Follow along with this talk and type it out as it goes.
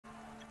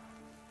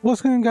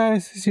What's going on,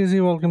 guys? It's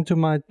Izzy. Welcome to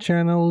my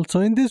channel.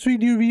 So in this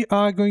video we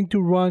are going to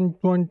run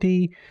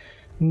 20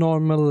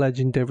 normal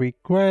legendary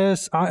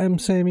quests. I am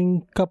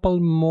saving couple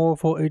more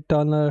for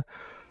eternal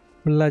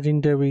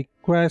legendary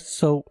quests,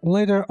 so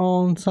later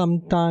on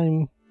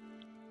sometime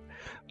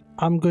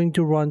I'm going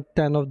to run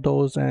 10 of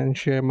those and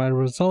share my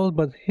result.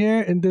 But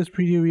here in this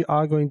video we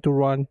are going to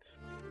run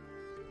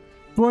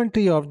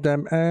 20 of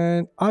them,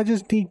 and I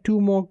just need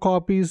 2 more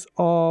copies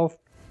of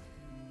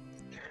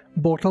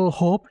Bottle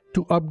Hope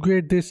to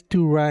upgrade this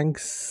to rank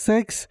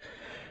 6,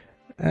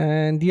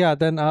 and yeah,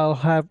 then I'll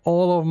have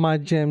all of my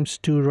gems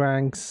to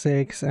rank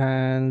 6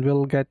 and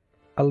we'll get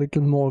a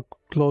little more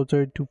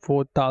closer to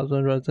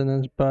 4,000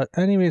 resonance. But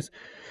anyways,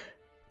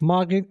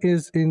 market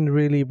is in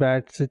really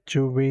bad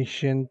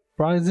situation.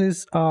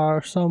 Prices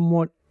are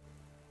somewhat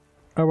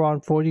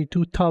around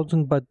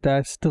 42,000, but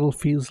that still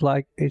feels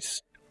like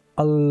it's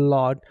a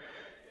lot.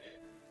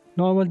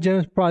 Normal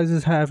gems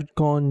prices have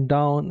gone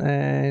down,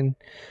 and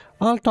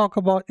I'll talk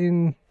about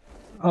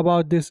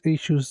this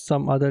issue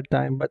some other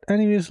time. But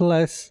anyways,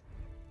 let's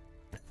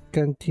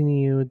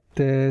continue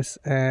this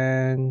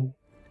and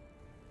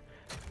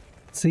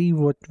see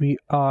what we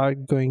are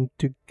going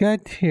to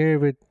get here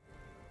with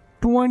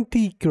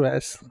 20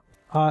 crests.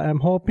 I am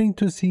hoping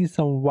to see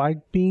some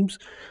white beams.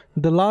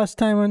 The last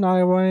time when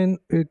I ran,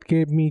 it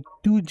gave me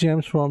 2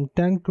 gems from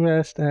 10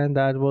 crests, and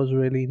that was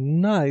really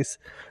nice,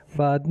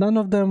 but none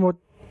of them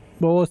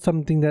was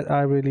something that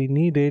I really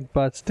needed.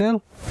 But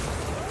still,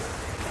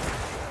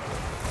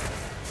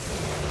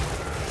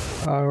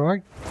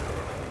 alright,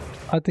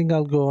 I think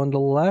I'll go on the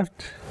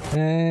left,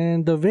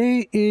 and the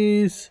way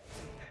is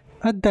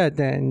a dead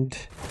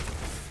end.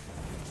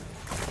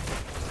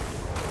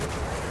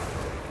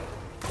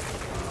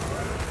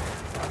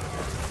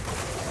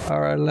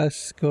 Alright,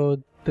 let's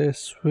go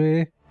this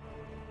way.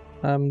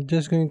 I'm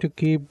just going to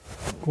keep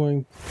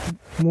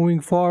moving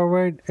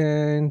forward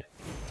and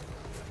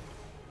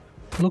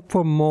look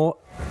for more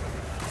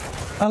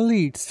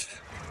elites.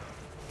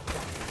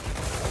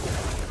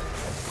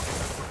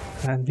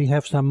 And we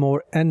have some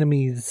more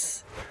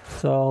enemies,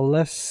 so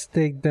let's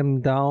take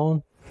them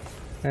down.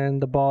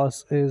 And the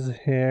boss is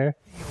here.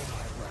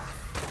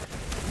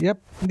 Yep,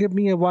 give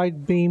me a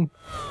white beam.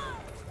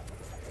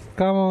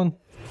 Come on.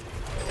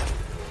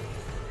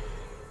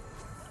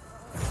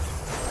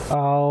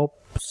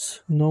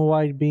 Oops, no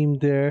white beam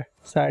there,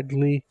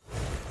 sadly.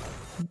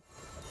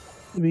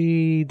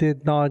 We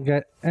did not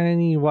get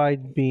any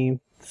white beam.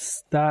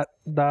 That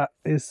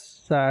is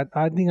sad.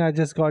 I think I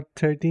just got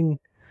 13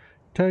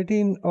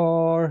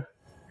 or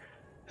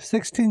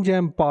 16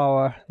 gem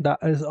power. That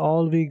is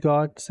all we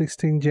got,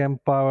 16 gem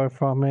power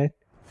from it,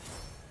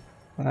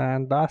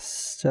 and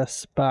that's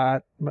just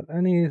bad. But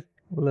anyway,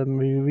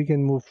 we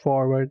can move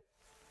forward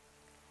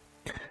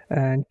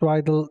and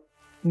try the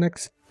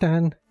next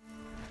 10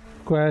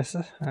 quests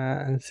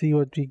and see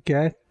what we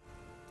get.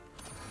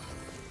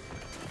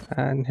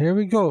 And here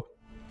we go.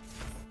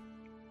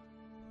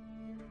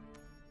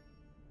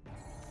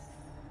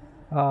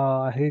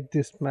 I hate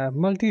this map.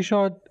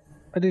 Multi-shot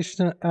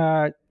additional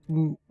add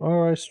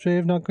or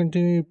strafe, now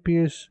continue,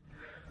 pierce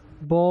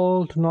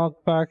bolt,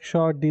 knockback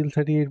shot, deal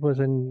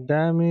 38%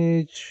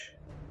 damage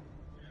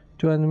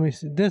to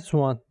enemies. This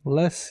one,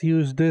 let's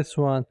use this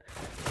one.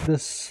 The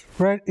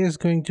spread is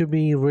going to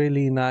be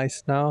really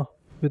nice now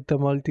with the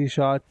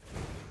multi-shot,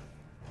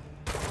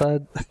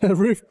 but the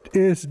rift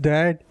is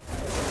dead.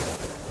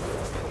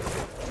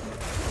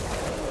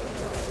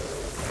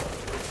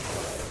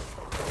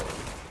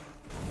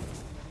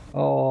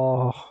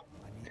 Oh,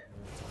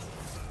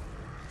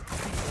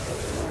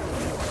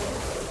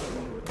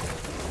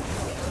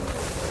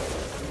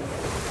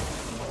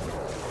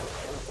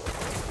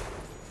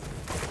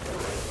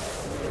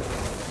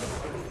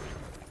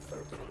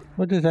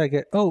 what did I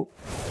get? Oh,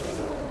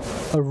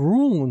 a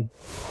rune.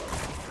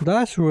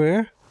 That's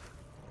rare.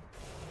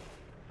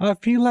 I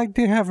feel like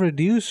they have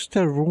reduced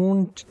the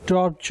rune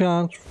drop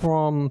chance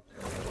from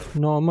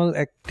normal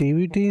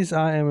activities.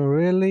 I am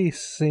really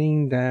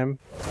seeing them.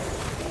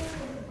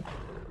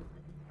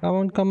 Come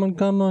on, come on,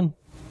 come on.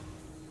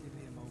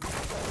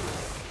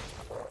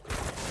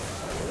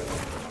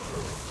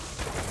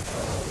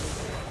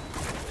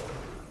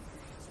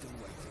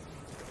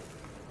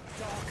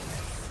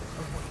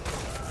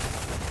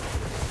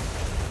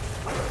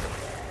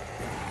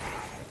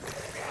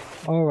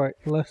 Alright,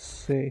 let's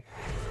see.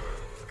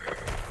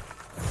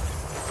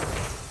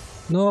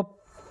 Nope.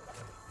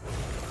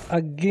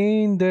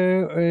 Again,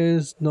 there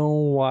is no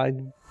white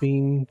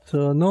beam,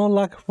 so no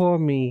luck for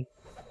me.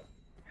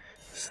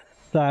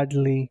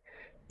 Sadly,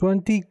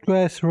 20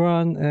 quests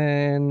run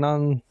and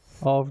none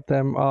of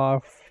them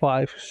are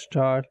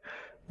 5-star.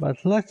 But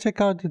let's check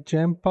out the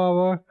gem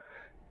power,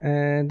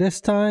 and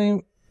this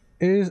time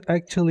is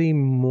actually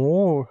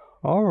more.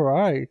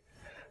 Alright,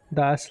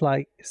 that's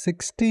like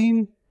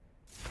 16,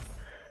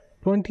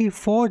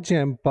 24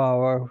 gem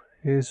power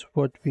is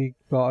what we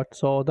got,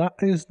 so that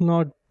is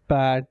not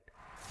bad.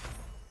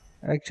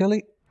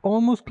 Actually,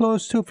 almost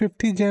close to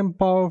 50 gem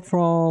power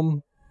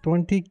from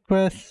 20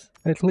 quests.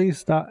 At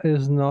least that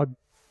is not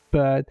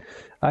bad,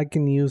 I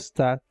can use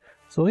that.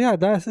 So yeah,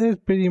 that's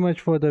it pretty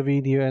much for the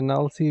video, and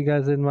I'll see you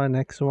guys in my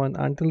next one.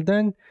 Until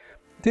then,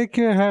 take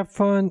care, have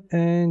fun,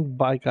 and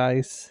bye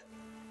guys.